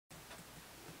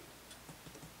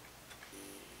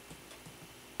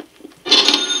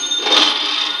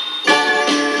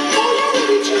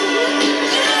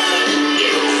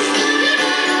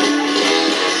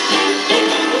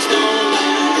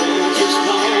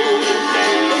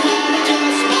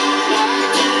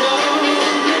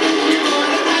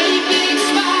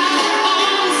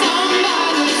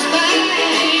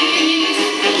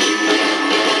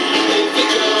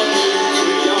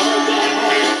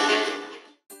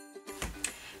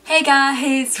Hey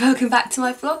guys, welcome back to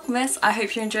my Vlogmas. I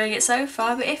hope you're enjoying it so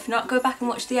far, but if not, go back and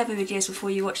watch the other videos before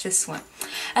you watch this one.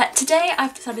 Today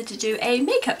I've decided to do a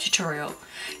makeup tutorial.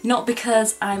 Not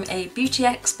because I'm a beauty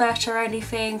expert or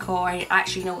anything, or I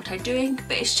actually know what I'm doing,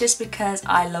 but it's just because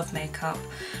I love makeup.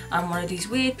 I'm one of these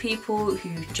weird people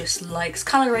who just likes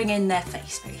colouring in their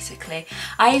face, basically.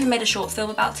 I even made a short film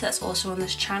about it that's also on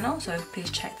this channel, so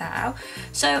please check that out.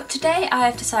 So today I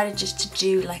have decided just to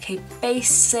do like a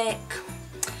basic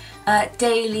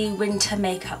daily winter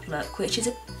makeup look, which is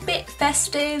a bit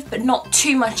festive but not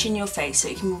too much in your face, so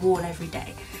it can be worn every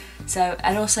day. So,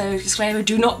 and also disclaimer,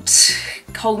 do not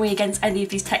hold me against any of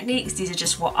these techniques. These are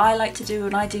just what I like to do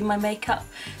when I do my makeup.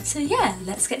 So yeah,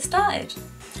 let's get started.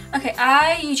 Okay,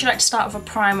 I usually like to start with a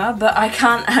primer, but I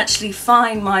can't actually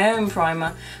find my own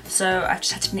primer, so I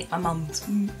just had to nick my mum's.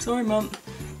 Sorry mum.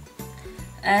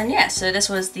 And yeah, so this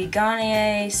was the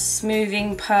Garnier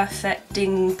Smoothing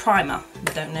Perfecting Primer.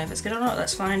 I don't know if it's good or not,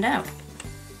 let's find out.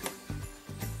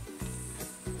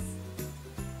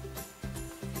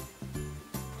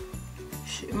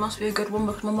 It must be a good one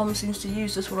because my mum seems to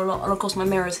use this one a lot. And of course my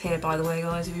mirror's here, by the way,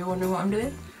 guys, if you're wondering what I'm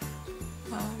doing.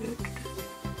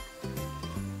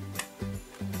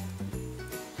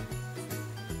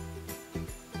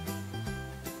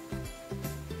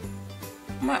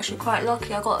 I'm actually quite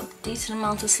lucky. I got a decent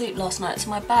amount of sleep last night, so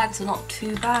my bags are not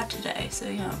too bad today, so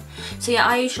yeah. So yeah,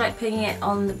 I usually like putting it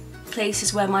on the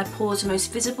places where my pores are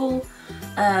most visible,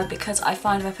 because I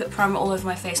find if I put primer all over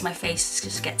my face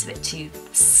just gets a bit too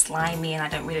slimy and I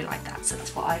don't really like that, so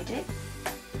that's what I do.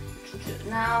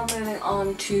 Now moving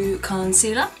on to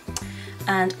concealer,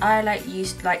 and I like to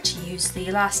use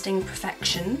the Lasting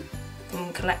Perfection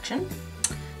collection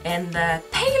in the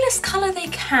palest colour they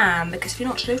can, because if you're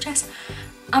not noticed,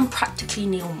 I'm practically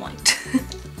neon white.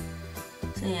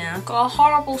 So yeah, I've got a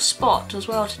horrible spot as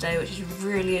well today, which is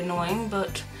really annoying,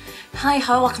 but hey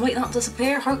ho, I can make that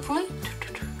disappear, hopefully.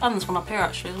 And this one up here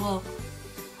actually as well.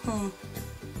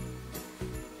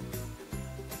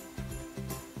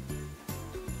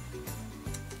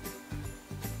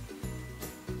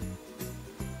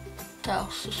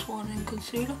 Douse this one in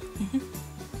concealer.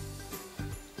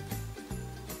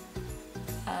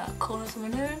 Corners of my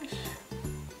nose.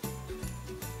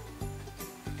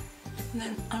 And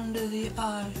then under the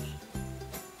eyes.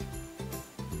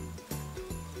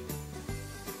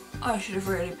 I should have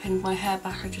really pinned my hair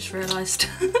back, I just realised.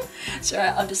 It's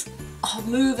alright, I'll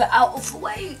move it out of the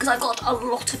way because I got a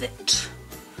lot of it.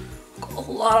 Got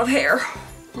a lot of hair.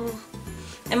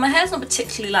 And my hair's not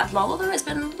particularly that long, although it's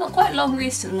been quite long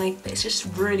recently, but it's just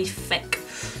really thick.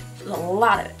 There's a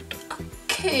lot of it.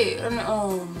 Okay, and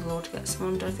oh lord, get some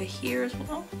under over here as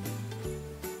well.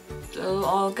 So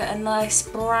I'll get a nice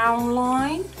brown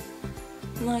line,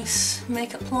 nice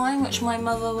makeup line, which my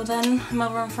mother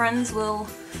and friends will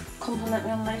compliment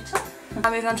me on later.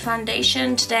 I'm moving on to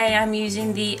foundation. Today I'm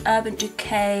using the Urban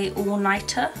Decay All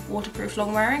Nighter Waterproof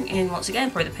Long Wearing in, once again,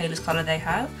 probably the palest colour they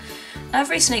have. I've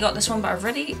recently got this one, but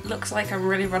looks like I'm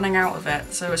really running out of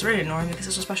it, so it's really annoying because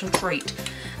it's a special treat.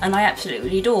 And I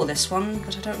absolutely adore this one,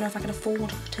 but I don't know if I can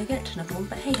afford to get another one,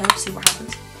 but hey ho, see what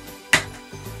happens.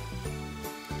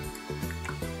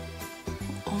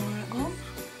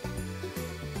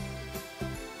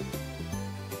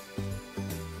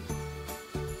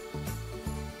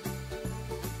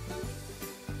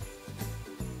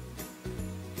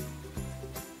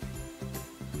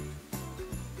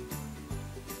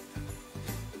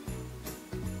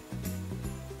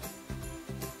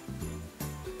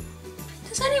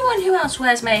 Does anyone who else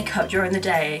wears makeup during the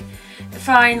day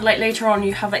find like later on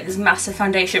you have like this massive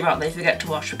foundation amount that you forget to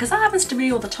wash? Because that happens to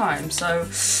me all the time, so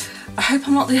I hope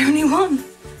I'm not the only one.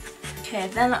 Okay,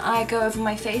 then I go over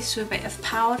my face with a bit of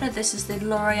powder. This is the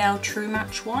L'Oreal True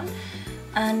Match one,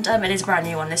 and it is a brand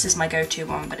new one. This is my go-to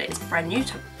one, but it is brand new.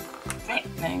 So, right,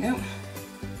 there you go.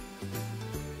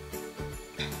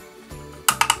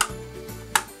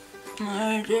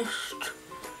 I just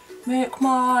make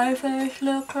my face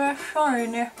look less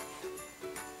shiny.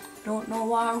 Don't know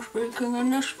why I'm speaking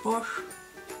in this voice.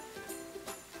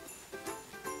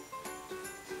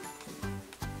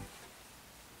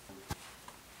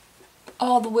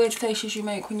 Oh, the weird faces you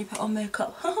make when you put on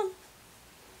makeup.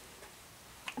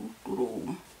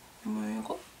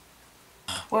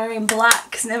 Wearing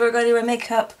black is never going to wear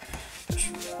makeup.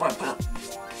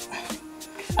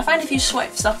 I find if you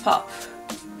swipe stuff up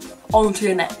onto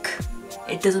your neck,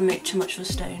 it doesn't make too much of a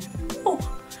stain. Oh,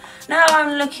 now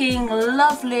I'm looking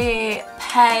lovely,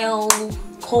 pale,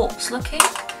 corpse looking.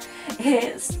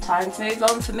 It's time to move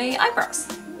on for me eyebrows.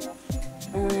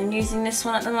 I'm using this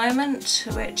one at the moment,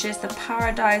 which is the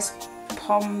Paradise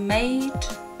Pomade.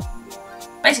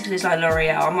 Basically it's like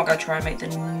L'Oreal. I'm not going to try and make the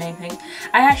name thing.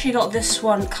 I actually got this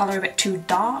one colour a bit too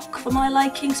dark for my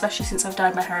liking, especially since I've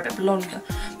dyed my hair a bit blonder.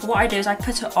 But what I do is I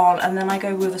put it on and then I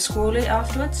go with a schoolie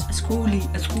afterwards. A schoolie.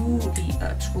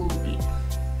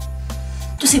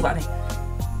 Just see what I mean.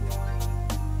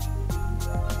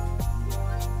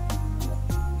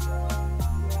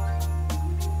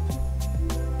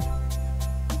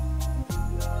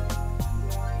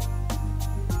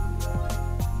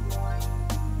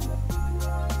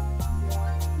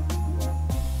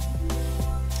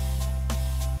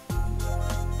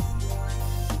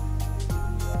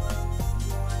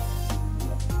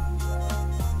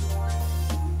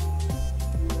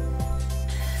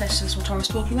 This is what I was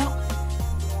talking about.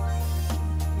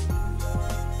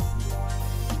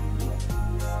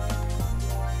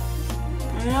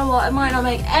 You know what, it might not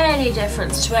make any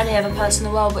difference to any other person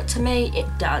in the world, but to me it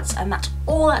does, and that's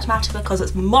all that matters because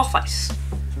it's my face.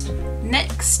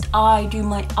 Next I do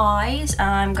my eyes, and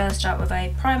I'm going to start with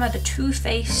a primer, the Too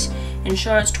Faced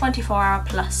Insurance 24-Hour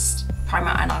Plus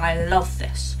primer, and I love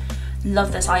this.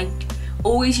 Love this. I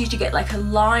always used to get like a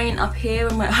line up here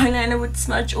and my eyeliner would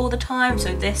smudge all the time,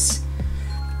 so this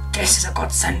is a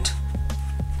godsend.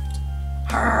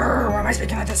 Why am I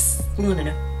speaking like this? No.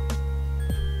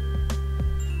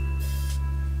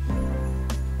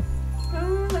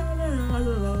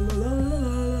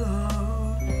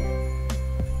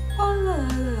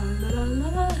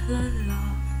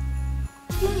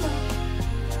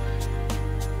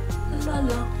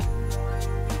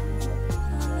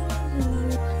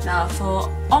 Now for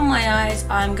on my eyes,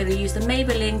 I'm going to use the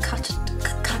Maybelline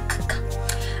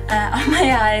on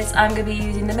my eyes, I'm going to be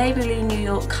using the Maybelline New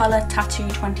York Colour Tattoo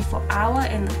 24 Hour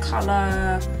in the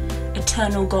colour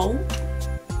Eternal Gold.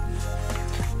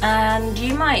 And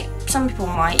some people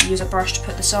might use a brush to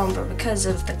put this on, but because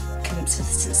of the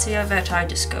consistency of it, I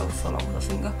just go full on with a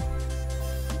finger.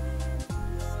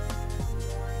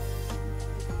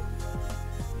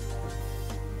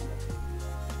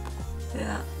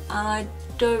 Yeah, and I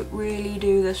don't really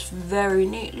do this very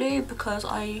neatly because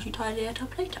I usually tidy it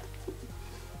up later.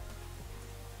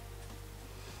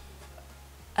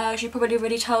 As you probably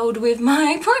already told with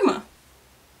my primer.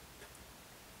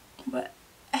 But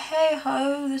hey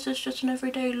ho, this is just an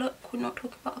everyday look, we're not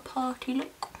talking about a party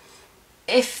look.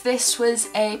 If this was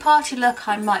a party look,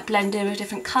 I might blend in with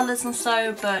different colours and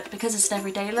so, but because it's an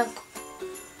everyday look,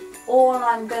 all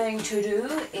I'm going to do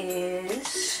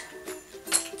is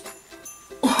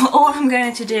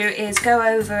go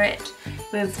over it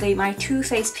with my Too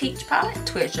Faced Peach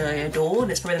palette, which I adore,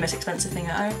 it's probably the most expensive thing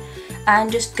I own,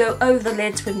 and just go over the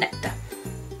lids with Nectar.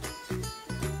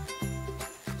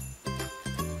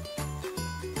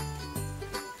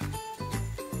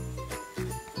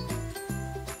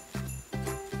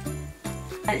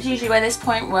 And it's usually by this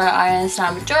point where I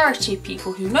understand majority of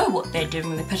people who know what they're doing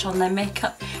when they put on their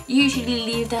makeup usually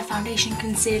leave their foundation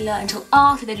concealer until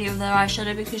after they do their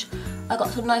eyeshadow, because I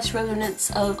got some nice remnants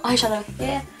of eyeshadow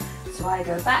here, so I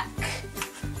go back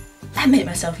and make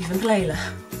myself even paler.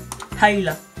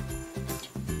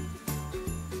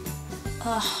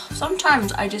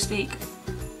 Sometimes I just speak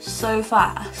so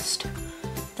fast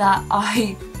that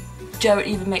I don't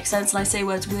even make sense and I say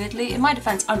words weirdly. In my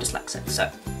defense, I'm dyslexic,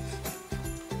 so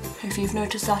if you've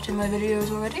noticed that in my videos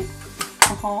already,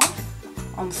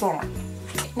 I'm sorry.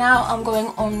 Now I'm going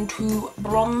on to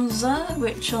bronzer,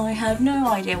 which I have no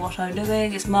idea what I'm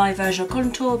doing. It's my version of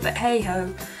contour, but hey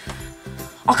ho.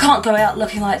 I can't go out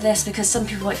looking like this because some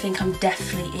people might think I'm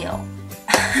deathly ill.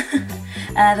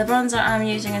 The bronzer I'm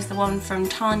using is the one from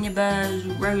Tanya Burr's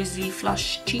Rosie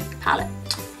Flush Cheek palette,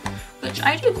 which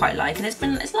I do quite like, and it's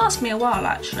lasted me a while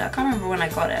actually. I can't remember when I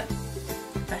got it,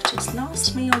 but it's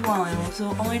lasted me a while,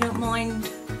 so I don't mind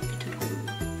it at all.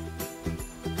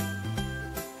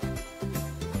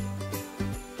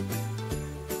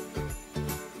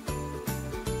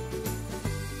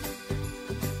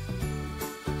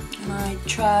 And I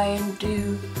try and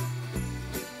do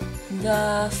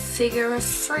the figure of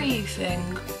 3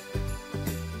 thing,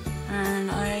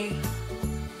 and I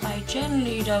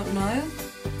generally don't know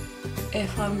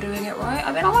if I'm doing it right.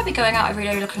 I mean, I might be going out every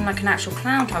day looking like an actual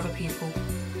clown to other people.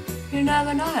 You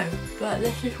never know, but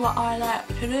this is what I like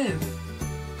to do.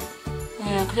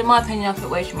 Yeah, because in my opinion I put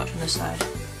way too much on this side.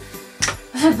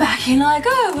 Back in I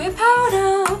go with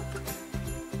powder.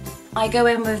 I go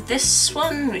in with this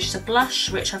one, which is a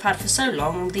blush, which I've had for so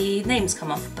long, the name's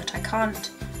come off, but I can't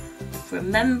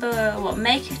remember what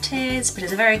make it is, but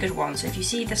it's a very good one, so if you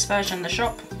see this version in the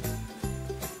shop,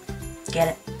 get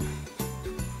it.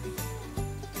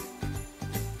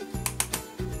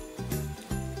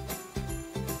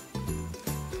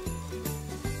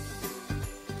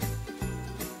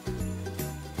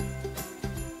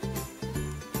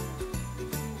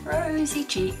 rosy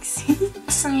cheeks.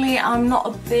 Personally, I'm not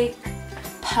a big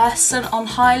person on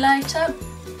highlighter.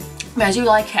 I mean, I do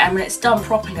like it, and when it's done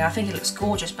properly I think it looks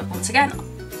gorgeous, but once again,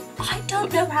 I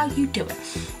don't know how you do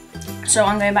it. So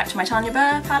I'm going back to my Tanya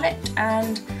Burr palette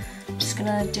and just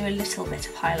gonna do a little bit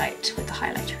of highlight with the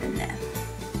highlighter in there.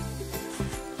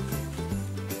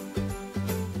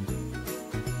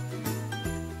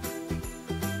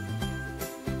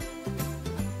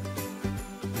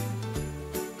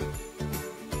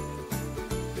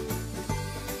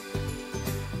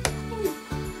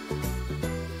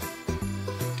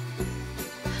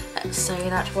 So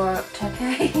that worked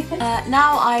okay.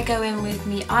 Now I go in with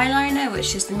my eyeliner,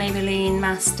 which is the Maybelline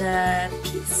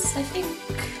Masterpiece, I think.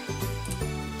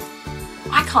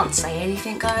 I can't say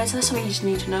anything, guys. That's something you just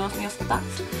need to know of me off the bat.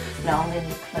 Now I'm going to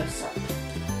do a close-up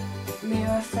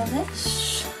mirror for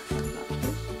this.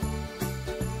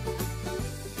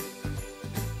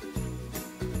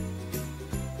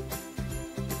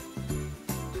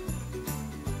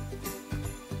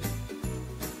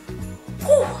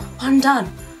 Whew, I'm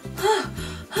done.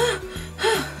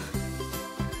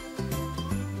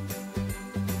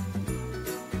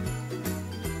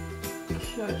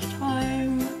 So it's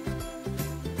time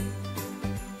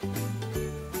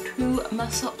to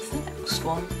mess up the next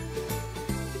one.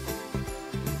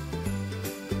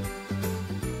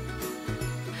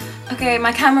 Okay,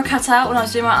 my camera cut out when I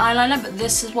was doing my eyeliner, but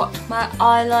this is what my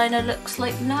eyeliner looks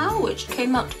like now, which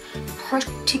came out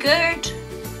pretty good.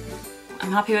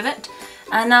 I'm happy with it.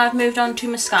 And now I've moved on to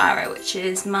mascara, which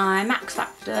is my Max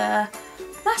Factor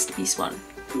Masterpiece one.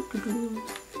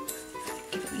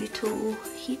 Give it a little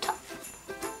heat up.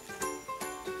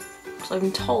 So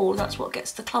I'm told that's what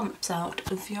gets the clumps out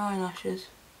of your eyelashes.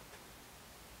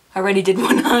 I already did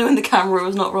one eye when the camera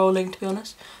was not rolling, to be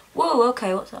honest. Whoa,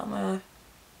 okay, what's that on my eye?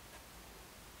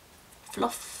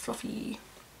 Fluffy.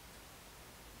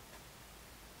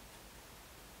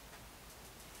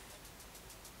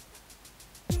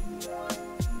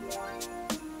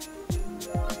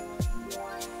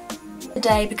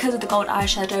 Today, because of the gold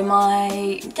eyeshadow,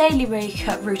 my daily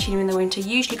makeup routine in the winter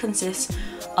usually consists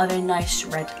of a nice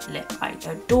red lip. I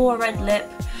adore red lip.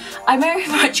 I very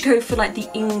much go for like the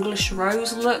English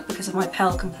rose look because of my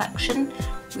pale complexion,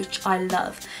 which I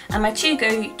love. And my two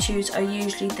go-tos are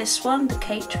usually this one, the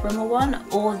Kate Rimmel one,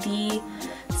 or the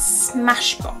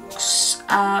Smashbox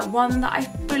one that I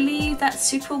believe that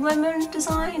Superwoman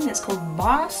design. It's called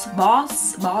Boss.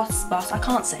 I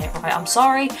can't say it right, I'm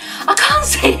sorry. I can't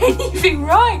say anything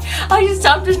right. I'm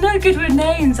just no good with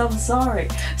names, I'm sorry.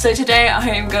 So today I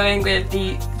am going with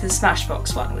the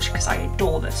Smashbox one, which because I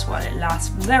adore this one. It lasts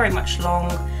very much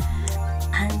long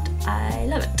and I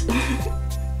love it.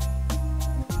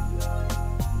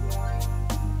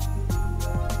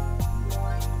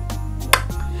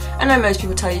 I know most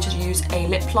people tell you to use a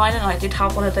lip liner, and I did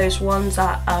have one of those ones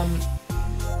that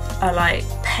are like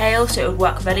pale, so it would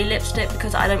work with any lipstick,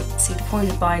 because I don't see the point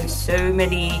of buying so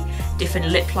many different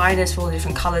lip liners for all the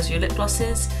different colours of your lip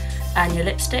glosses and your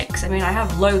lipsticks. I mean, I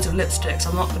have loads of lipsticks,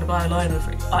 I'm not going to buy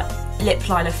a lip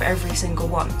liner for every single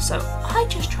one, so I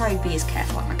just try and be as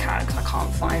careful as I can because I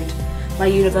can't find my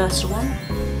universal one.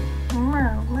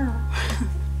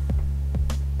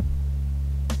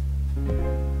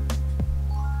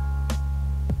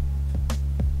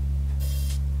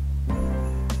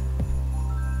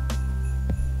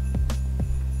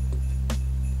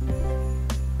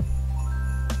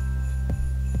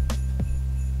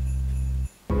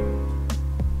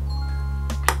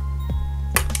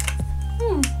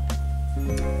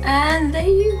 And there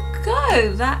you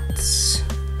go, that's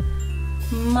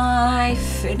my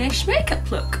finished makeup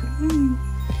look.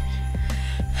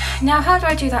 Now how do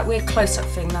I do that weird close-up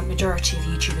thing that majority of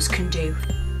YouTubers can do?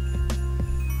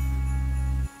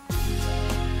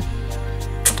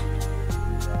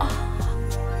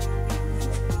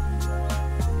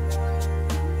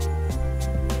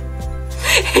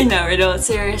 No, in all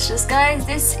seriousness guys,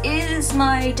 this is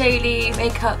my daily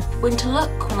makeup winter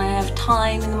look when I have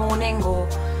time in the morning or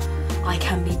I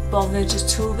can be bothered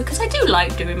at all, because I do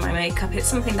like doing my makeup. It's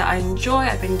something that I enjoy.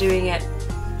 I've been doing it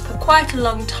for quite a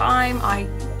long time. I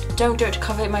don't do it to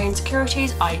cover my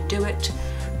insecurities, I do it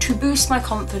to boost my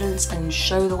confidence and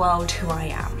show the world who I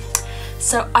am.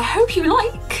 So I hope you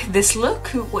like this look,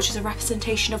 which is a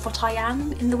representation of what I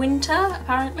am in the winter,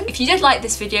 apparently. If you did like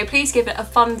this video, please give it a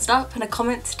thumbs up and a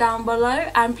comment down below,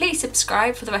 and please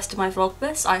subscribe for the rest of my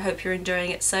vlogmas. I hope you're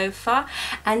enjoying it so far,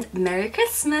 and Merry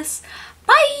Christmas!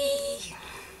 Bye!